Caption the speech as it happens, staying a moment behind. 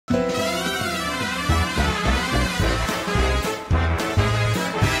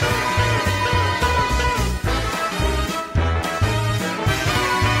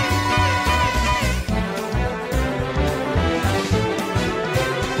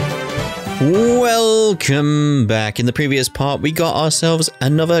Welcome back. In the previous part, we got ourselves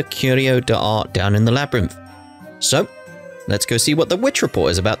another curio d'art down in the labyrinth. So, let's go see what the witch report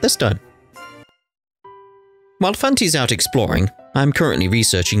is about this time. While Fanty's out exploring, I'm currently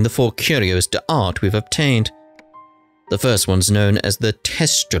researching the 4 curios d'art we've obtained. The first one's known as the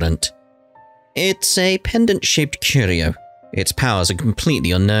Testament. It's a pendant-shaped curio. Its powers are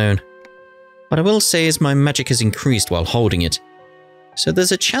completely unknown. What I will say is my magic has increased while holding it, so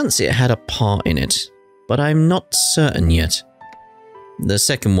there's a chance it had a part in it, but I'm not certain yet. The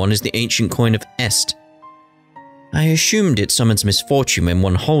second one is the ancient coin of Est. I assumed it summons misfortune when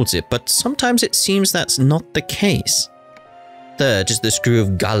one holds it, but sometimes it seems that's not the case. Third is the screw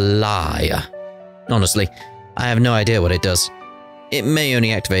of Galleria. Honestly, I have no idea what it does. It may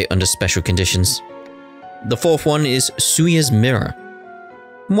only activate under special conditions. The fourth one is Suya's mirror.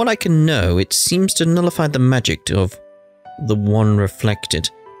 From what I can know, it seems to nullify the magic of the one reflected.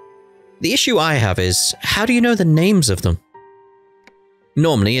 The issue I have is, how do you know the names of them?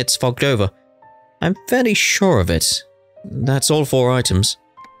 Normally it's fogged over. I'm fairly sure of it. That's all 4 items.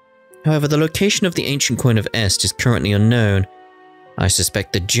 However, the location of the ancient coin of Est is currently unknown. I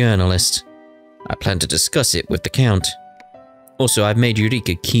suspect the journalist. I plan to discuss it with the Count. Also, I've made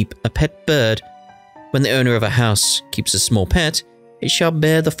Eureka keep a pet bird. When the owner of a house keeps a small pet, it shall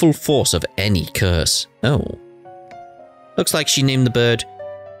bear the full force of any curse. Oh. Looks like she named the bird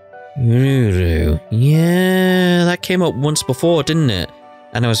Ruru. Yeah, that came up once before, didn't it?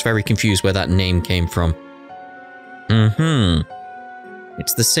 And I was very confused where that name came from.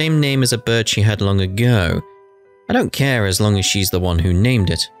 It's the same name as a bird she had long ago. I don't care as long as she's the one who named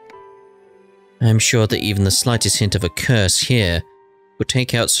it. I'm sure that even the slightest hint of a curse here would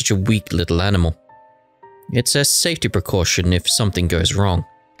take out such a weak little animal. It's a safety precaution if something goes wrong.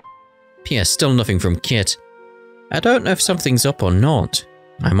 P.S. Still nothing from Kit. I don't know if something's up or not.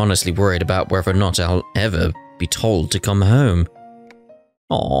 I'm honestly worried about whether or not I'll ever be told to come home.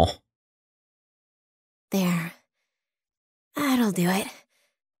 Aww. There. That'll do it.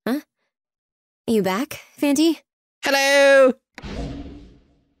 Huh? You back, Fanty? Hello!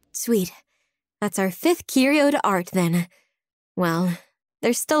 Sweet. That's our 5th curio d'art then. Well,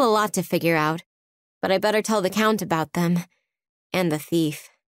 there's still a lot to figure out, but I better tell the Count about them. And the thief.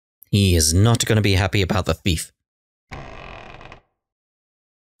 He is not going to be happy about the thief.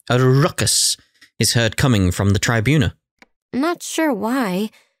 A ruckus is heard coming from the tribuna. Not sure why,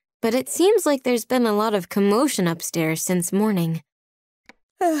 but it seems like there's been a lot of commotion upstairs since morning.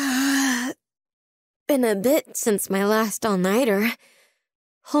 Been a bit since my last all-nighter.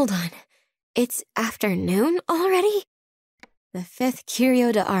 Hold on, it's afternoon already? The 5th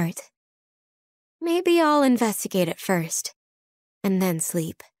curio d'art. Maybe I'll investigate it first, and then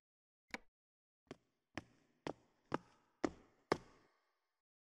sleep.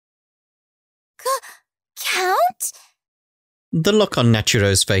 Count? The look on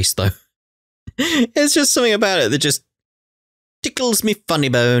Naturo's face, though. It's just something about it that just tickles me funny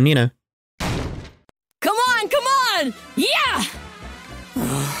bone, you know. Come on, come on! Yeah!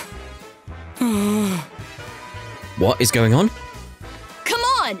 What is going on? Come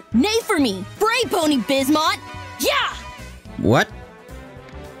on! Neigh for me! Bray Pony Bismont! Yeah! What?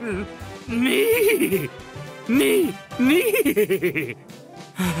 Nee!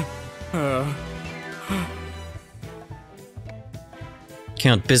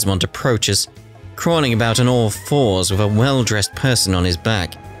 Count Bismont approaches, crawling about on all 4s with a well-dressed person on his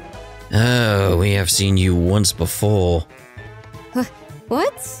back. Oh, we have seen you once before.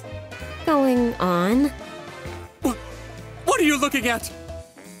 What's going on? What are you looking at?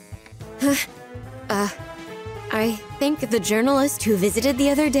 I think the journalist who visited the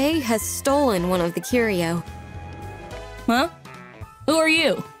other day has stolen one of the curio. Huh? Who are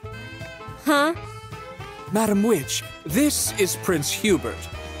you? Huh? Madam Witch, this is Prince Hubert.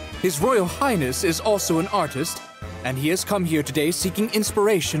 His Royal Highness is also an artist, and he has come here today seeking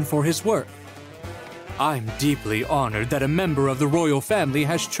inspiration for his work. I'm deeply honored that a member of the royal family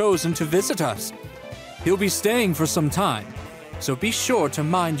has chosen to visit us. He'll be staying for some time, so be sure to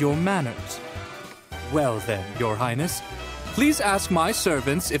mind your manners. Well then, Your Highness, please ask my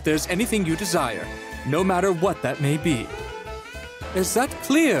servants if there's anything you desire, no matter what that may be. Is that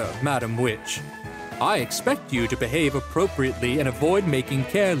clear, Madam Witch? I expect you to behave appropriately and avoid making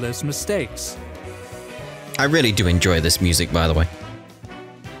careless mistakes. I really do enjoy this music, by the way.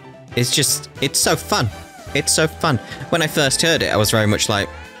 It's so fun. It's so fun. When I first heard it, I was very much like,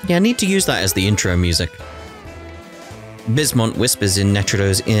 yeah, I need to use that as the intro music. Bismont whispers in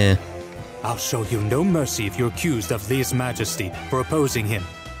Netro's ear. I'll show you no mercy if you're accused of lese majesty for opposing him.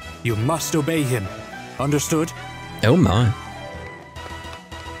 You must obey him. Understood? Oh my.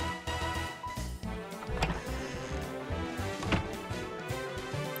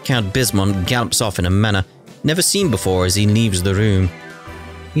 Count Bismont gallops off in a manner never seen before as he leaves the room.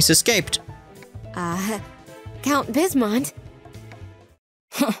 He's escaped. Count Bismont?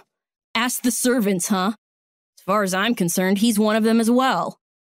 Ask the servants, huh? As far as I'm concerned, he's one of them as well.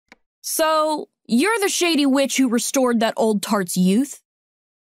 So, you're the shady witch who restored that old tart's youth?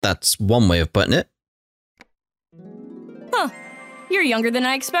 That's one way of putting it. Huh. You're younger than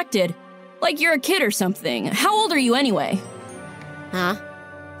I expected. Like you're a kid or something. How old are you anyway? Huh?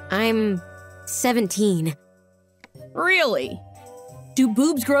 I'm 17. Really? Do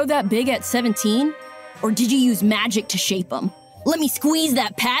boobs grow that big at 17? Or did you use magic to shape them? Let me squeeze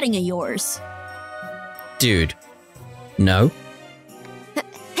that padding of yours. Dude. No.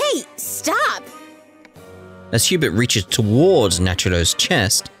 Hey, stop! As Hubert reaches towards Naturo's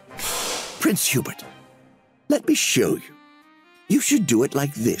chest. Prince Hubert, let me show you. You should do it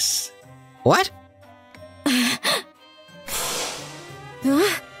like this. What?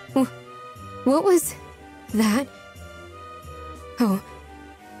 What was that? Oh,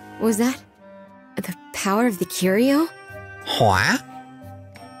 was that the power of the curio? What?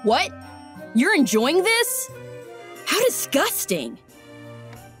 What? You're enjoying this? How disgusting.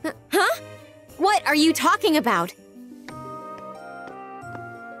 Huh? What are you talking about?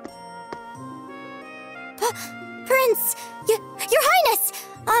 Prince, Your Highness,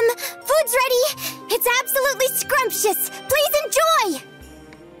 food's ready. It's absolutely scrumptious. Please enjoy.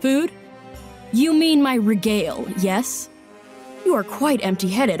 Food? You mean my regale, yes? You are quite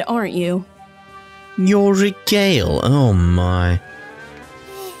empty-headed, aren't you? Your regale, oh my.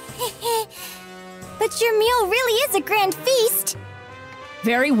 But your meal really is a grand feast.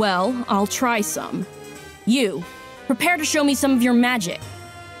 Very well, I'll try some. You, prepare to show me some of your magic.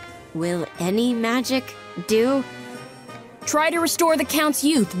 Will any magic do? Try to restore the Count's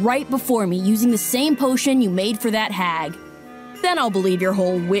youth right before me using the same potion you made for that hag. Then I'll believe your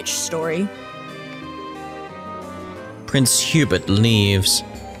whole witch story. Prince Hubert leaves.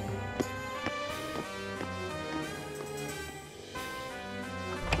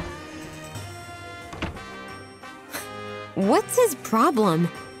 What's his problem?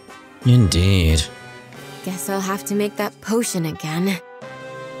 Indeed. Guess I'll have to make that potion again.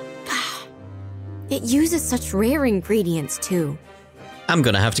 It uses such rare ingredients, too. I'm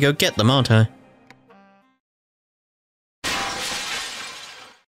gonna have to go get them, aren't I?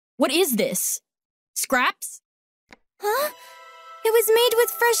 What is this? Scraps? Huh? It was made with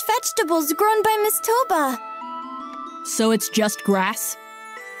fresh vegetables grown by Miss Toba. So it's just grass?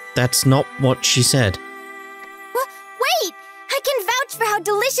 That's not what she said. Wait! I can vouch for how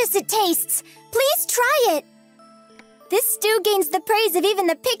delicious it tastes. Please try it. This stew gains the praise of even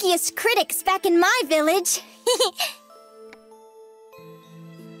the pickiest critics back in my village.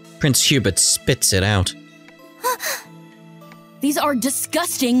 Prince Hubert spits it out. These are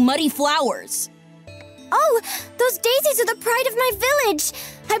disgusting, muddy flowers. Oh, those daisies are the pride of my village.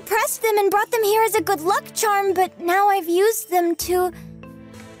 I pressed them and brought them here as a good luck charm, but now I've used them to...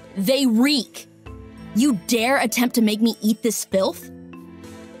 They reek. You dare attempt to make me eat this filth?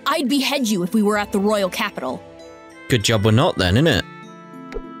 I'd behead you if we were at the royal capital. Good job we're not then, innit?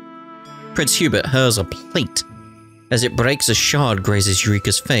 Prince Hubert hurls a plate. As it breaks, a shard grazes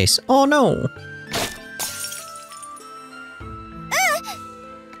Eureka's face. Oh no!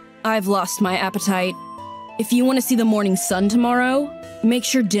 I've lost my appetite. If you want to see the morning sun tomorrow, make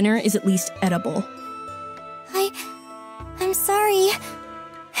sure dinner is at least edible. I'm sorry.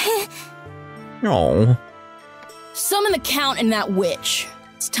 Oh. Summon the Count and that witch.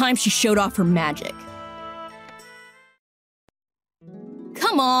 It's time she showed off her magic.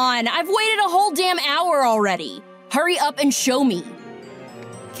 Come on, I've waited a whole damn hour already. Hurry up and show me.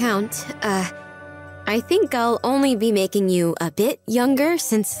 Count, I think I'll only be making you a bit younger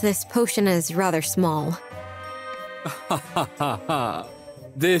since this potion is rather small. Ha ha ha ha.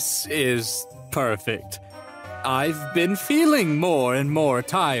 This is perfect. I've been feeling more and more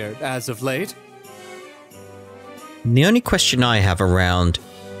tired as of late. The only question I have around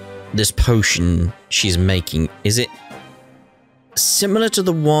this potion she's making, is it similar to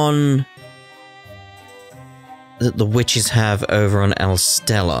the one that the witches have over on El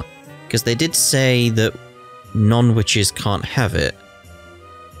Stella? Because they did say that non-witches can't have it.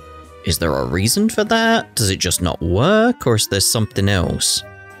 Is there a reason for that? Does it just not work? Or is there something else?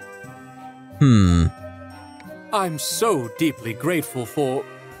 I'm so deeply grateful for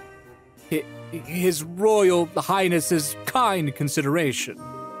His Royal Highness's kind consideration.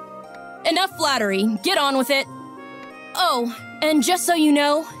 Enough flattery. Get on with it. Oh, and just so you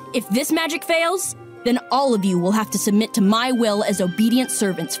know, if this magic fails, then all of you will have to submit to my will as obedient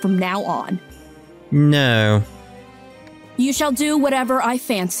servants from now on. No. You shall do whatever I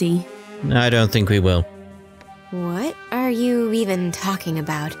fancy. I don't think we will. What are you even talking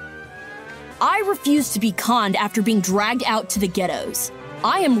about? I refuse to be conned after being dragged out to the ghettos.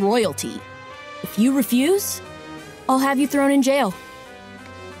 I am royalty. If you refuse, I'll have you thrown in jail.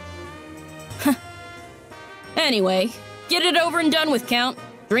 Anyway, get it over and done with, Count.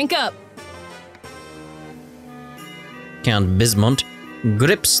 Drink up. Count Bismont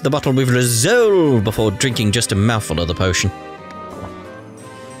grips the bottle with resolve before drinking just a mouthful of the potion.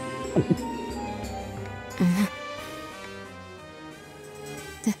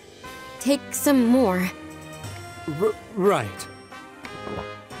 Take some more. Right.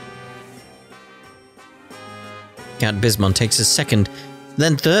 Count Bismont takes a second,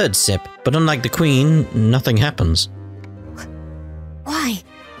 then third sip, but unlike the Queen, nothing happens. Why?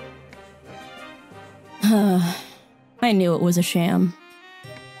 I knew it was a sham.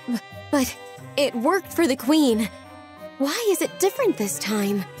 But it worked for the Queen. Why is it different this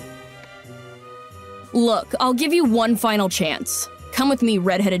time? Look, I'll give you one final chance. Come with me,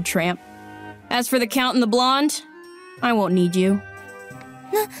 red-headed tramp. As for the Count and the blonde, I won't need you.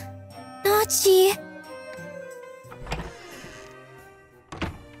 Nachi.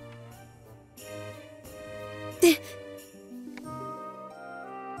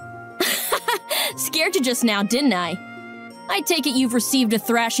 Scared you just now, didn't I? I take it you've received a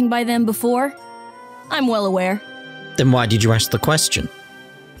thrashing by them before? I'm well aware. Then why did you ask the question?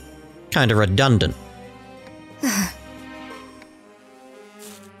 Kinda redundant.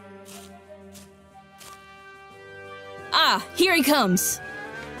 Ah, here he comes.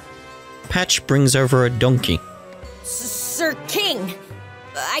 Patch brings over a donkey. Sir King,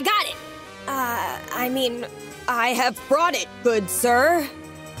 I got it. I have brought it, good sir.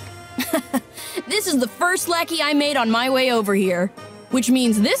 This is the first lackey I made on my way over here. Which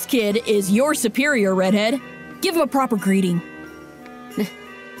means this kid is your superior, Redhead. Give him a proper greeting.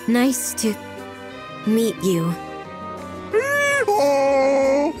 Nice to meet you.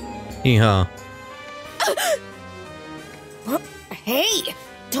 Hee-haw. Hey,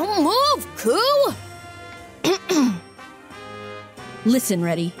 don't move, Koo! Listen,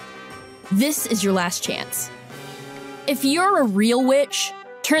 Reddy. This is your last chance. If you're a real witch,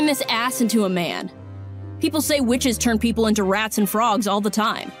 turn this ass into a man. People say witches turn people into rats and frogs all the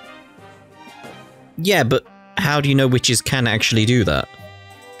time. Yeah, but how do you know witches can actually do that?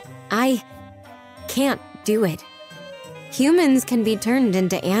 I can't do it. Humans can be turned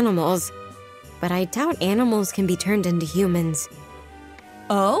into animals, but I doubt animals can be turned into humans.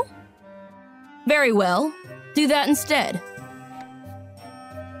 Oh? Very well. Do that instead.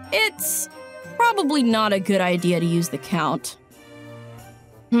 It's probably not a good idea to use the Count.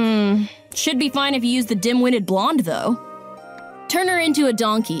 Should be fine if you use the dim-witted blonde, though. Turn her into a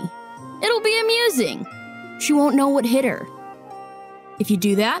donkey. It'll be amusing. She won't know what hit her. If you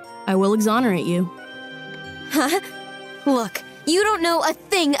do that, I will exonerate you. Huh? Look, you don't know a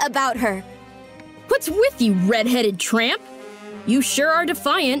thing about her. What's with you, red-headed tramp? You sure are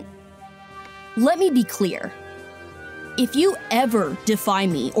defiant. Let me be clear. If you ever defy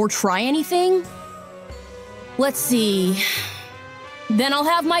me or try anything, let's see, then I'll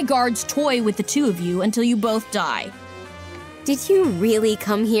have my guards toy with the two of you until you both die. Did you really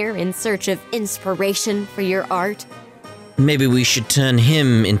come here in search of inspiration for your art? Maybe we should turn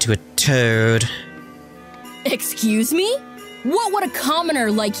him into a toad. Excuse me? What would a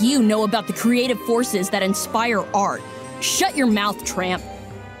commoner like you know about the creative forces that inspire art? Shut your mouth, tramp.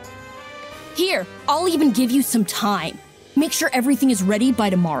 Here, I'll even give you some time. Make sure everything is ready by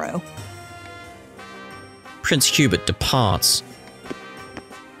tomorrow. Prince Hubert departs.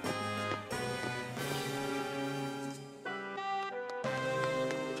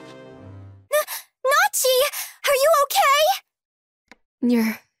 Nachi, are you okay?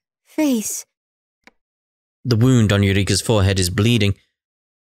 Your face. The wound on Eureka's forehead is bleeding,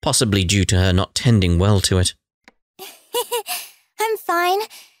 possibly due to her not tending well to it. I'm fine.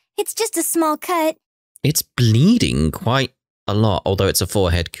 It's just a small cut. It's bleeding quite a lot, although it's a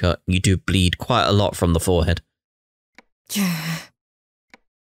forehead cut. You do bleed quite a lot from the forehead.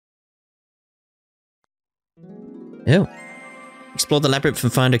 Oh. Explore the labyrinth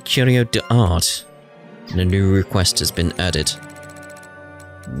and find a curio d'art. And a new request has been added.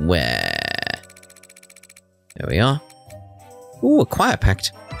 Where? There we are. Ooh, a quiet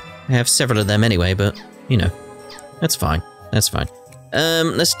pact. I have several of them anyway, but, you know, that's fine. That's fine.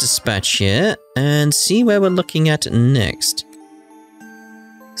 Let's dispatch here and see where we're looking at next.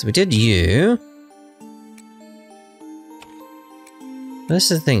 So we did you.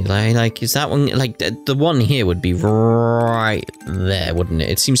 This is the thing, like, is that one, like, the one here would be right there, wouldn't it?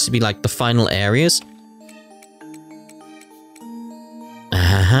 It seems to be, like, the final areas.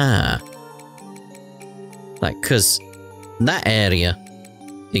 Aha. Like, because that area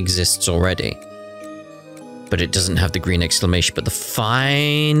exists already. But it doesn't have the green exclamation. But the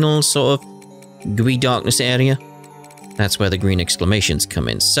final sort of gooey darkness area, that's where the green exclamations come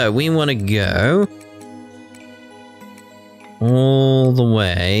in. So we want to go all the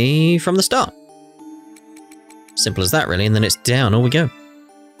way from the start. Simple as that, really. And then it's down. All we go.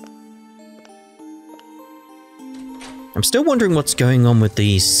 I'm still wondering what's going on with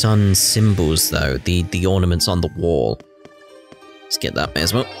the sun symbols, though. The ornaments on the wall. Let's get that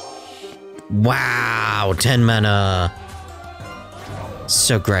as well. Wow, 10 mana.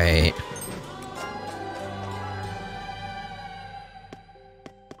 So great.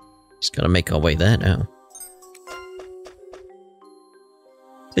 Just gotta make our way there now.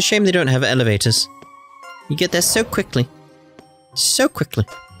 It's a shame they don't have elevators. You get there so quickly. So quickly.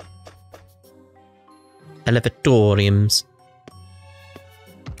 Elevatoriums.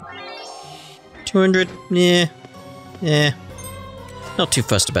 200? Yeah. Yeah. Not too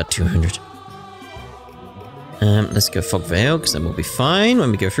fussed about 200. Let's go Fog Veil, because then we'll be fine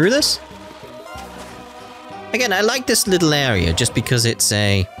when we go through this. Again, I like this little area just because it's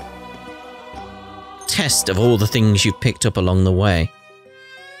a test of all the things you've picked up along the way.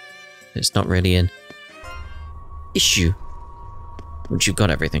 It's not really an issue once you've got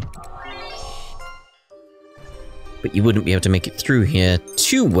everything. But you wouldn't be able to make it through here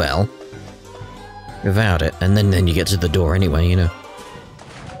too well without it. And then you get to the door anyway, you know.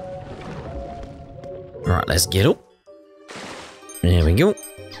 Alright, let's get up. There we go.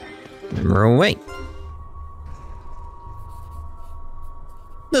 And we're away.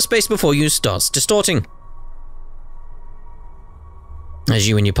 The space before you starts distorting. As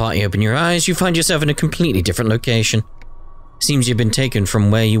you and your party open your eyes, you find yourself in a completely different location. Seems you've been taken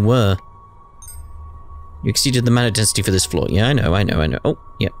from where you were. You exceeded the mana density for this floor. Yeah, I know. Oh,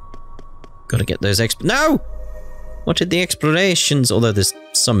 yeah. Gotta get those No! Wanted the explorations, although there's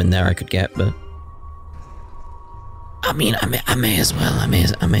some in there I could get, but... I mean, I may as well. I may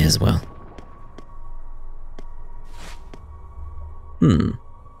as well.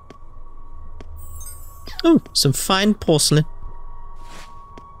 Oh, some fine porcelain.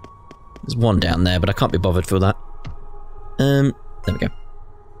 There's one down there, but I can't be bothered for that. There we go.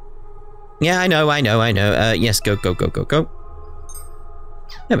 Yeah, I know. Yes, go. There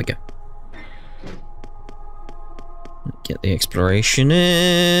we go. Get the exploration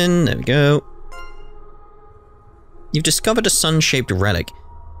in. There we go. You've discovered a sun-shaped relic.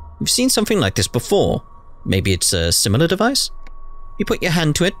 You've seen something like this before. Maybe it's a similar device? You put your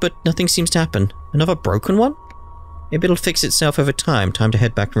hand to it, but nothing seems to happen. Another broken one? Maybe it'll fix itself over time. Time to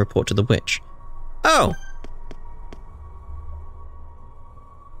head back and report to the witch. Oh!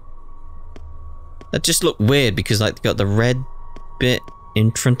 That just looked weird because, like, they got the red bit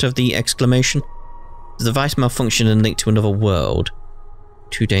in front of the exclamation. The device malfunctioned and linked to another world.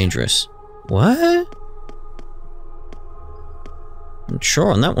 Too dangerous. What? Not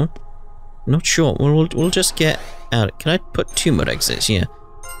sure on that one. Not sure. We'll just get out. Can I put 2 mud exits? Yeah.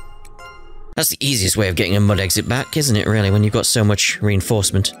 That's the easiest way of getting a mud exit back, isn't it, really, when you've got so much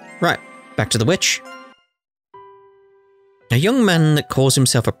reinforcement? Right, back to the witch. A young man that calls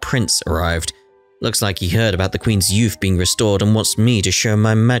himself a prince arrived. Looks like he heard about the queen's youth being restored and wants me to show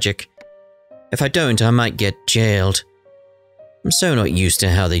my magic. If I don't, I might get jailed. I'm so not used to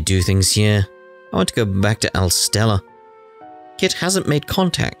how they do things here. I want to go back to Alstella. Kit hasn't made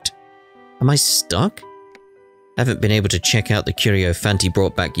contact. Am I stuck? I haven't been able to check out the curio Fanti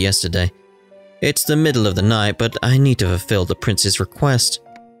brought back yesterday. It's the middle of the night, but I need to fulfill the prince's request.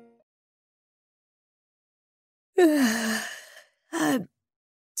 I'm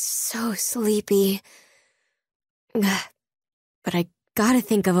so sleepy. But I gotta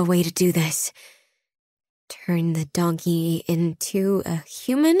think of a way to do this. Turn the donkey into a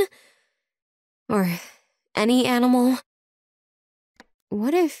human? Or any animal?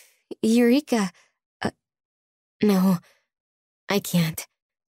 What if Eureka... no, I can't.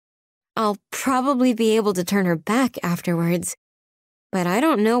 I'll probably be able to turn her back afterwards, but I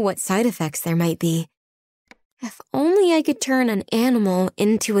don't know what side effects there might be. If only I could turn an animal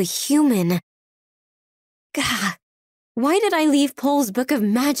into a human. Gah, why did I leave Pole's Book of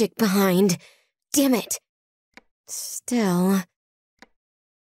Magic behind? Damn it. Still...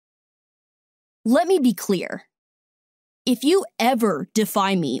 Let me be clear. If you ever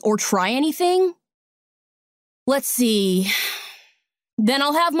defy me or try anything, let's see, then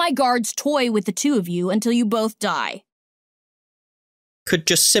I'll have my guards toy with the 2 of you until you both die. Could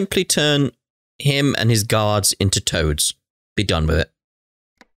just simply turn him and his guards into toads. Be done with it.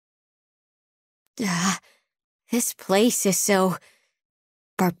 This place is so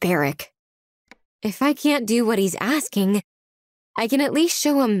barbaric. If I can't do what he's asking, I can at least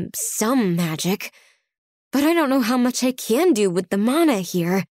show him some magic. But I don't know how much I can do with the mana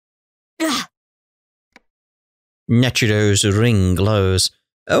here. Ugh. Nechido's ring glows.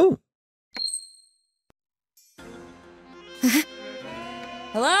 Oh.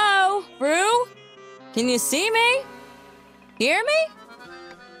 Hello, Rue? Can you see me? Hear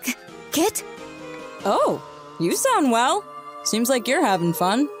me? Kit? Oh, you sound well. Seems like you're having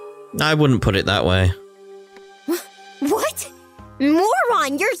fun. I wouldn't put it that way. What?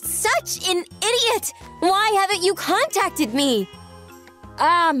 Moron, you're such an idiot! Why haven't you contacted me?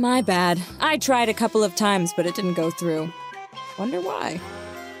 Ah, my bad. I tried a couple of times, but it didn't go through. Wonder why.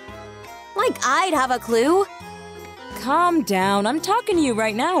 Like I'd have a clue. Calm down. I'm talking to you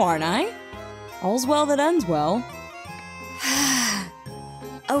right now, aren't I? All's well that ends well.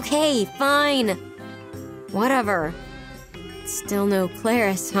 Okay, fine. Whatever. Still no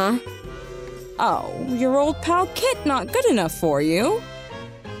Claris, huh? Oh, your old pal Kit not good enough for you?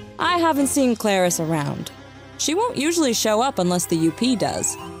 I haven't seen Claris around. She won't usually show up unless the UP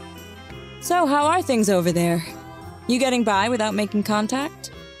does. So, how are things over there? You getting by without making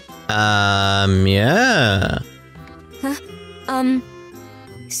contact? Yeah. Huh?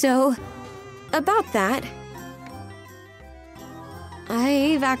 So, about that,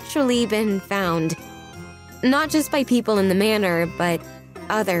 I've actually been found. Not just by people in the manor, but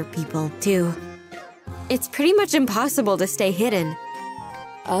other people, too. It's pretty much impossible to stay hidden.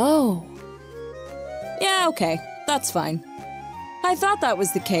 Oh. Yeah, okay. That's fine. I thought that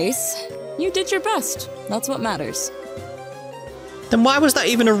was the case. You did your best. That's what matters. Then why was that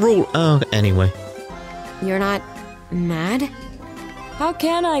even a rule? Oh, anyway. You're not mad? How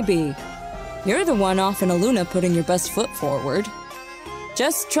can I be? You're the one off in Aluna putting your best foot forward.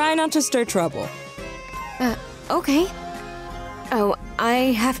 Just try not to stir trouble. Okay. Oh,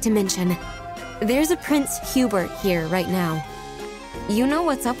 I have to mention, there's a Prince Hubert here right now. You know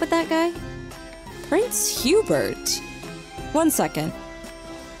what's up with that guy? Prince Hubert? 1 second.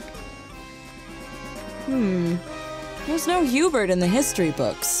 There's no Hubert in the history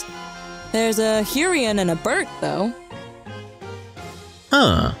books. There's a Hurian and a Bert, though.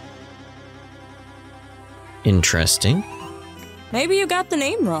 Huh. Interesting. Maybe you got the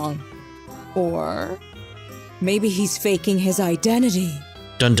name wrong. Or maybe he's faking his identity.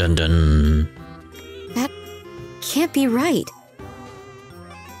 Dun dun dun. That can't be right.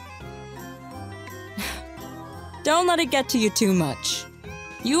 Don't let it get to you too much.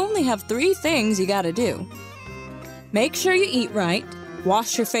 You only have 3 things you gotta do. Make sure you eat right,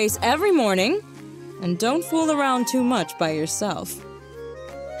 wash your face every morning, and don't fool around too much by yourself.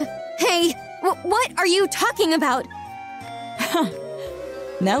 Hey, what are you talking about?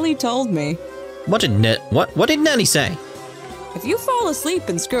 Nellie told me. What did Nelly say? If you fall asleep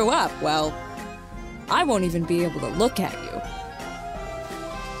and screw up, well, I won't even be able to look at you.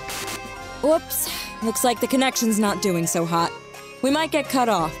 Whoops. Looks like the connection's not doing so hot. We might get cut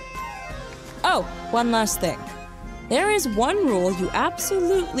off. Oh, one last thing. There is one rule you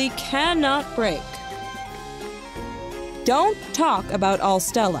absolutely cannot break. Don't talk about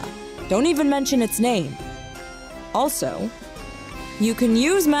Alstella. Don't even mention its name. Also, you can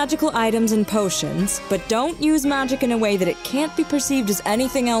use magical items and potions, but don't use magic in a way that it can't be perceived as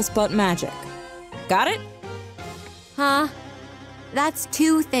anything else but magic. Got it? Huh? That's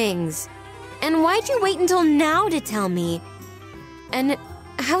 2 things. And why'd you wait until now to tell me? And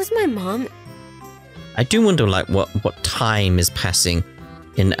how's my mom? I do wonder, like, what time is passing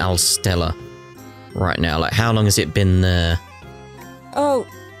in Alstella right now. Like, how long has it been there? Oh,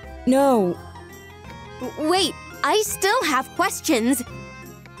 no. Wait, I still have questions.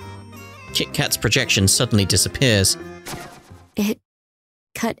 Kit Kat's projection suddenly disappears. It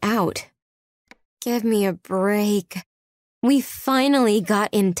cut out. Give me a break. We finally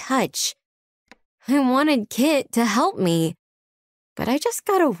got in touch. I wanted Kit to help me, but I just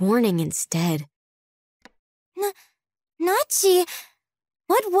got a warning instead. Nachi,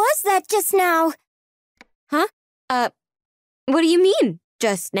 what was that just now? Huh? What do you mean,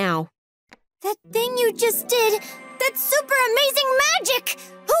 just now? That thing you just did, that super amazing magic!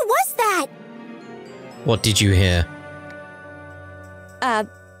 Who was that? What did you hear?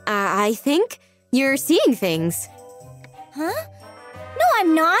 I think you're seeing things. Huh? No,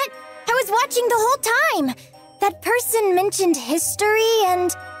 I'm not. I was watching the whole time. That person mentioned history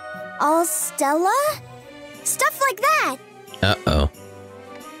and Alstella? Stuff like that. Uh-oh.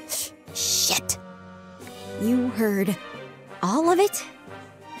 Shit. You heard all of it?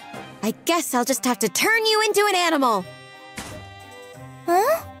 I guess I'll just have to turn you into an animal.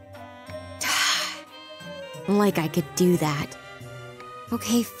 Huh? Like I could do that.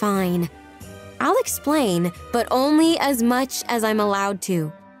 Okay, fine. I'll explain, but only as much as I'm allowed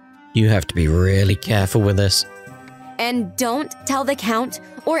to. You have to be really careful with this. And don't tell the Count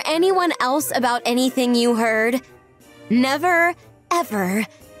or anyone else about anything you heard. Never, ever,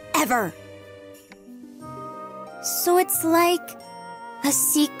 ever. So it's like a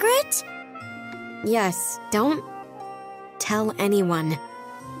secret? Yes, don't tell anyone.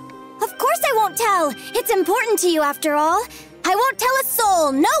 Of course I won't tell! It's important to you after all. I won't tell a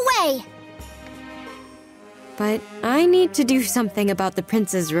soul, no way! But I need to do something about the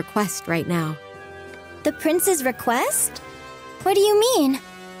prince's request right now. The prince's request? What do you mean?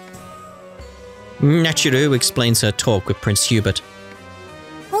 Nachiru explains her talk with Prince Hubert.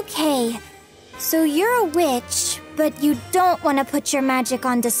 Okay, so you're a witch, but you don't want to put your magic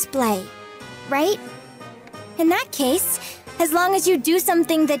on display, right? In that case, as long as you do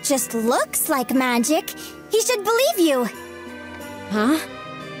something that just looks like magic, he should believe you. Huh?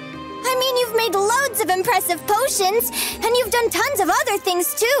 I mean, you've made loads of impressive potions, and you've done tons of other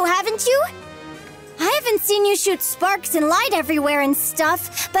things too, haven't you? I haven't seen you shoot sparks and light everywhere and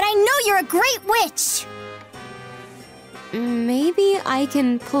stuff, but I know you're a great witch! Maybe I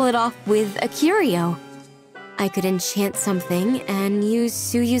can pull it off with a curio. I could enchant something and use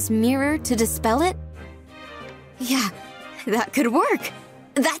Suyu's mirror to dispel it? Yeah, that could work.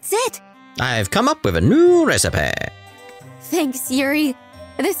 That's it! I've come up with a new recipe. Thanks, Yuri.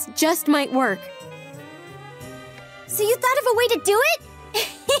 This just might work. So you thought of a way to do it?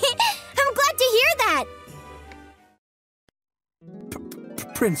 I'm glad to hear that!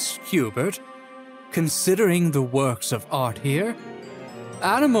 Prince Hubert, considering the works of art here,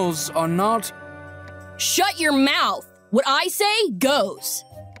 animals are not... Shut your mouth! What I say goes.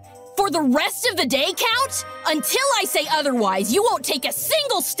 For the rest of the day, Count, until I say otherwise, you won't take a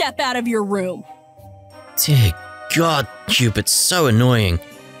single step out of your room. Dear God, Hubert's so annoying.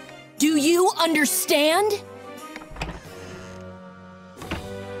 Do you understand?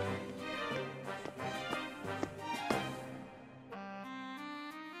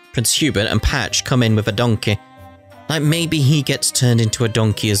 Prince Hubert and Patch come in with a donkey. Like, maybe he gets turned into a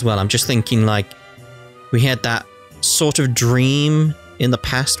donkey as well. I'm just thinking, like, we had that sort of dream in the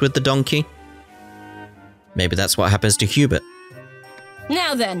past with the donkey. Maybe that's what happens to Hubert.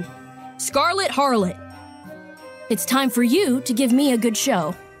 Now then, Scarlet Harlot. It's time for you to give me a good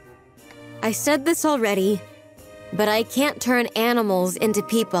show. I said this already, but I can't turn animals into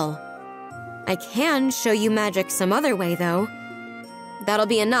people. I can show you magic some other way, though. That'll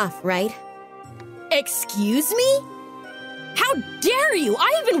be enough, right? Excuse me? How dare you!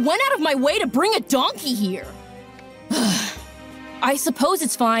 I even went out of my way to bring a donkey here! I suppose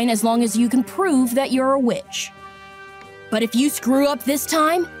it's fine as long as you can prove that you're a witch. But if you screw up this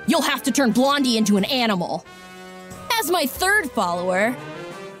time, you'll have to turn Blondie into an animal. As my third follower,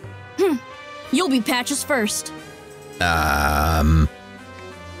 you'll be Patch's first.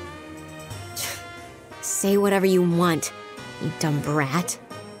 Say whatever you want, you dumb brat.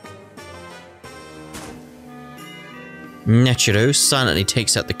 Nachiru silently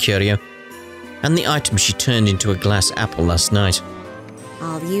takes out the curio and the item she turned into a glass apple last night.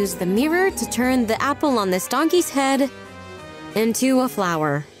 I'll use the mirror to turn the apple on this donkey's head into a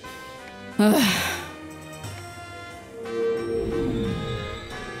flower.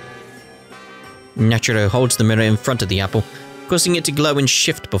 Nachiru holds the mirror in front of the apple, causing it to glow and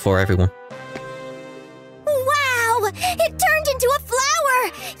shift before everyone. Wow! It turned into a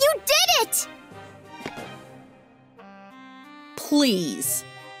flower! You did it! Please.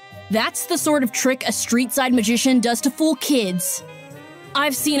 That's the sort of trick a street-side magician does to fool kids.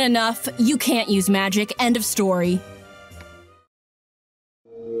 I've seen enough. You can't use magic. End of story.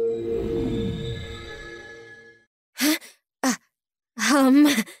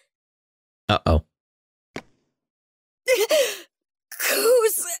 Uh-oh.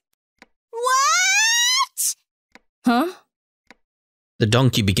 Who's... What? Huh? The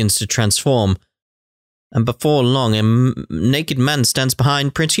donkey begins to transform, and before long, a naked man stands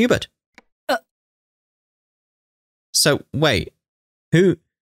behind Prince Hubert. So, wait. Who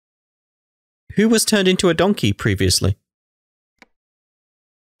was turned into a donkey previously?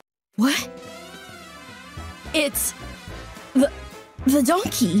 What? It's... the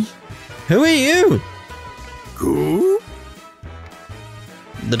donkey. Who are you? Who?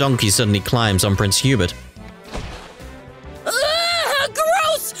 The donkey suddenly climbs on Prince Hubert.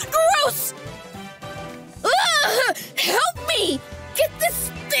 Gross! Gross! Help me! Get this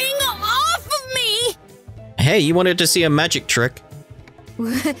thing off of me! Hey, you wanted to see a magic trick?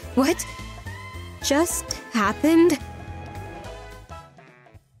 What just happened?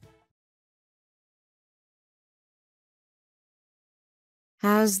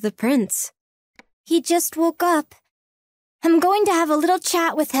 How's the prince? He just woke up. I'm going to have a little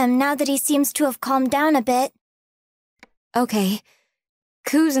chat with him now that he seems to have calmed down a bit. Okay.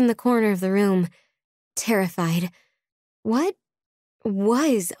 Ku's in the corner of the room, terrified. What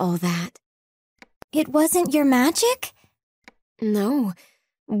was all that? It wasn't your magic? No.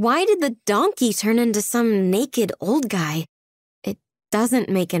 Why did the donkey turn into some naked old guy? It doesn't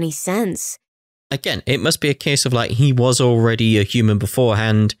make any sense. Again, it must be a case of like he was already a human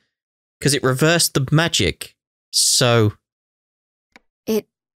beforehand, because it reversed the magic. So it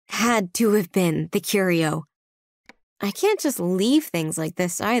had to have been the curio. I can't just leave things like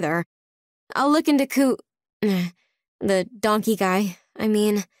this either. I'll look into the donkey guy, I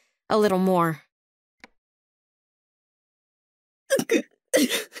mean, a little more.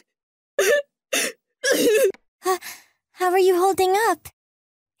 How are you holding up?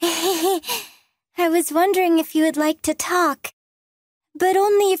 I was wondering if you would like to talk, but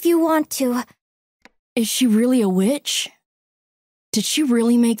only if you want to. Is she really a witch? Did she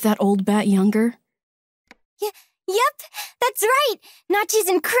really make that old bat younger? Yep, that's right! Nachi's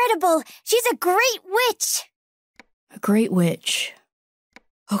incredible! She's a great witch! A great witch.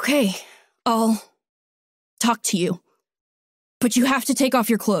 Okay, I'll talk to you. But you have to take off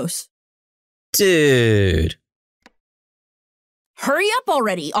your clothes. dude. Hurry up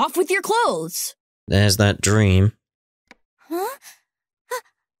already! Off with your clothes! There's that dream. Huh?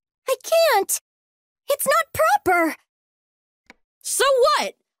 I can't! It's not proper! So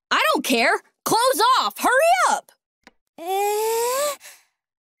what? I don't care! Clothes off! Hurry up!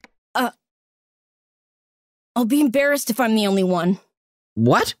 I'll be embarrassed if I'm the only one.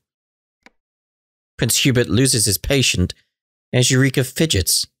 What? Prince Hubert loses his patience as Eureka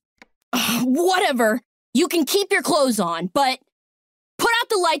fidgets. Whatever. You can keep your clothes on, but put out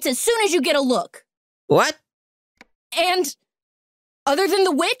the lights as soon as you get a look. What? And other than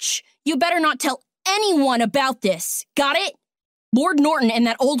the witch, you better not tell anyone about this. Got it? Lord Norton and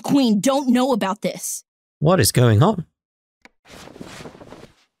that old queen don't know about this. What is going on?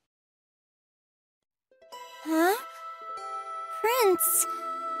 Huh? Prince,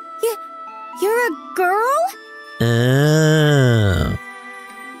 you're a girl? Oh.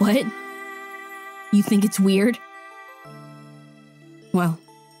 What? You think it's weird? Well,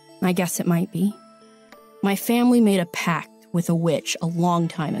 I guess it might be. My family made a pact with a witch a long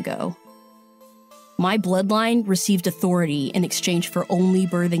time ago. My bloodline received authority in exchange for only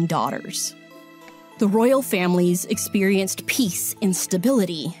birthing daughters. The royal families experienced peace and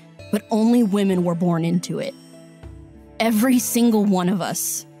stability, but only women were born into it. Every single one of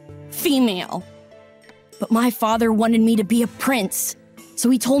us. Female. But my father wanted me to be a prince, so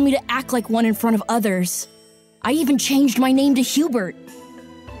he told me to act like one in front of others. I even changed my name to Hubert.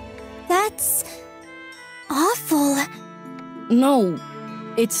 That's awful. No,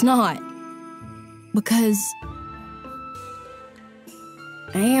 it's not. Because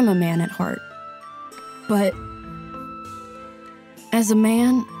I am a man at heart. But as a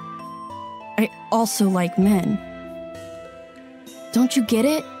man, I also like men. Don't you get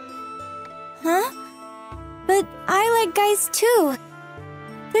it? Huh? But I like guys too.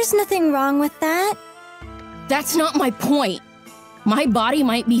 There's nothing wrong with that. That's not my point. My body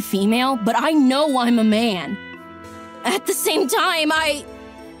might be female, but I know I'm a man. At the same time, I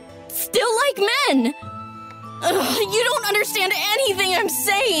still like men. Ugh, you don't understand anything I'm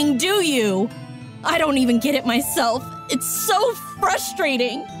saying, do you? I don't even get it myself. It's so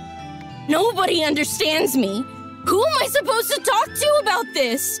frustrating. Nobody understands me. Who am I supposed to talk to about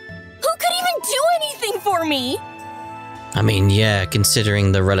this? Who could even do anything for me? I mean, yeah,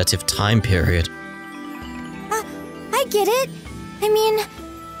 considering the relative time period. I get it. I mean,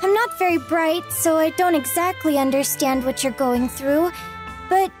 I'm not very bright, so I don't exactly understand what you're going through,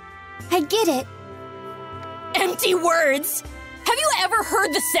 but I get it. Empty words! Have you ever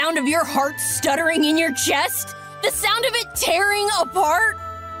heard the sound of your heart stuttering in your chest? The sound of it tearing apart?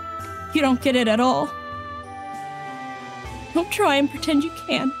 You don't get it at all. Don't try and pretend you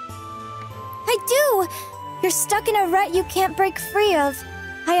can. I do! You're stuck in a rut you can't break free of.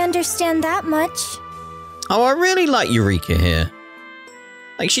 I understand that much. Oh, I really like Eureka here.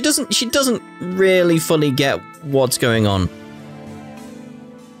 Like, she doesn't really fully get what's going on.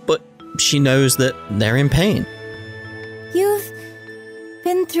 But she knows that they're in pain. You've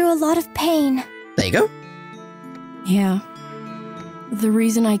been through a lot of pain. There you go. Yeah. The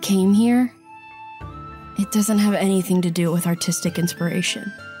reason I came here, it doesn't have anything to do with artistic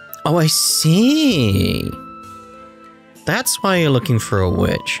inspiration. Oh, I see. That's why you're looking for a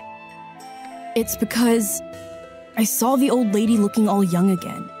witch. It's because I saw the old lady looking all young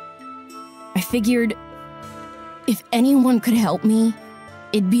again. I figured if anyone could help me,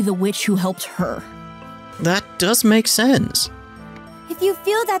 it'd be the witch who helped her. That does make sense. If you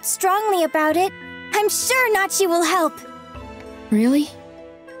feel that strongly about it, I'm sure Nachi will help. Really?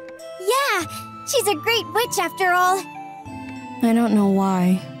 Yeah, she's a great witch after all. I don't know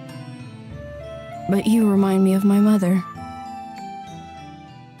why, but you remind me of my mother.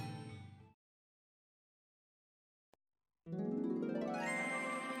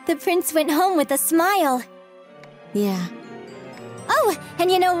 The prince went home with a smile. Yeah. Oh,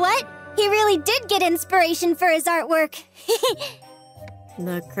 and you know what? He really did get inspiration for his artwork.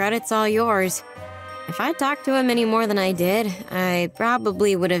 The credit's all yours. If I talked to him any more than I did, I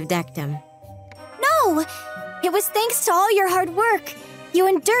probably would have decked him. No! It was thanks to all your hard work. You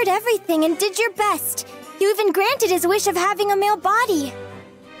endured everything and did your best. You even granted his wish of having a male body.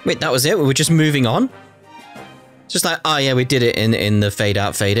 Wait, that was it? We were just moving on? Just like, oh yeah, we did it in the fade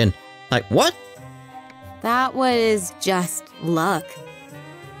out, fade in. Like, what? That was just luck.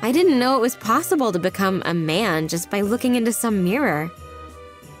 I didn't know it was possible to become a man just by looking into some mirror.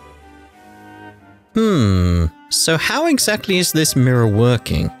 So how exactly is this mirror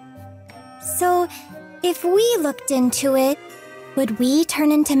working? So, if we looked into it, would we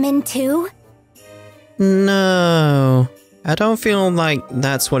turn into men too? No, I don't feel like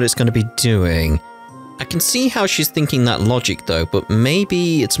that's what it's going to be doing. I can see how she's thinking that logic though, but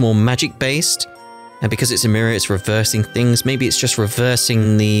maybe it's more magic based? And because it's a mirror, it's reversing things. Maybe it's just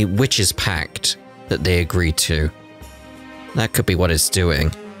reversing the Witch's Pact that they agreed to. That could be what it's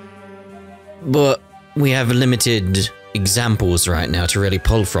doing. But we have limited examples right now to really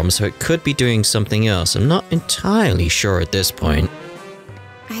pull from, so it could be doing something else. I'm not entirely sure at this point.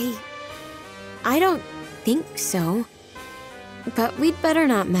 I don't think so. But we'd better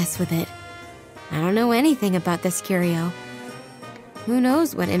not mess with it. I don't know anything about this curio. Who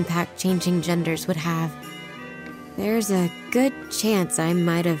knows what impact changing genders would have? There's a good chance I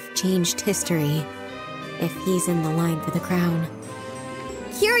might have changed history if he's in the line for the crown.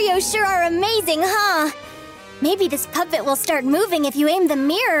 Curios sure are amazing, huh? Maybe this puppet will start moving if you aim the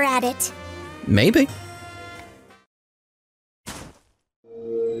mirror at it. Maybe.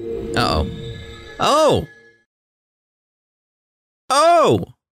 Uh-oh. Oh! Oh!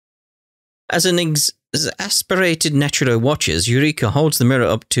 As an exasperated Netrudo watches, Eureka holds the mirror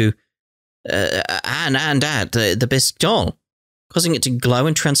up to and at the bisque doll, causing it to glow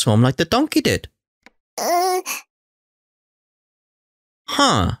and transform like the donkey did.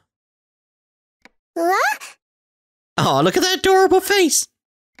 Huh. What? Oh, look at that adorable face!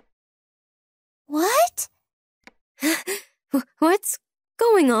 What? What's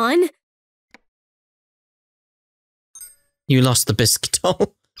going on? You lost the bisque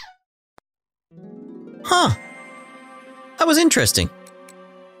doll. Huh. That was interesting.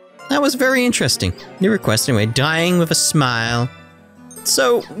 That was very interesting. New request anyway, dying with a smile.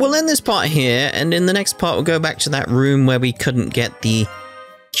 So, we'll end this part here, and in the next part we'll go back to that room where we couldn't get the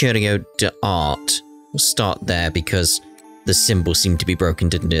curio d'art. We'll start there because the symbol seemed to be broken,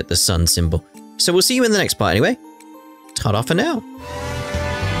 didn't it? The sun symbol. So we'll see you in the next part anyway. Ta-da for now.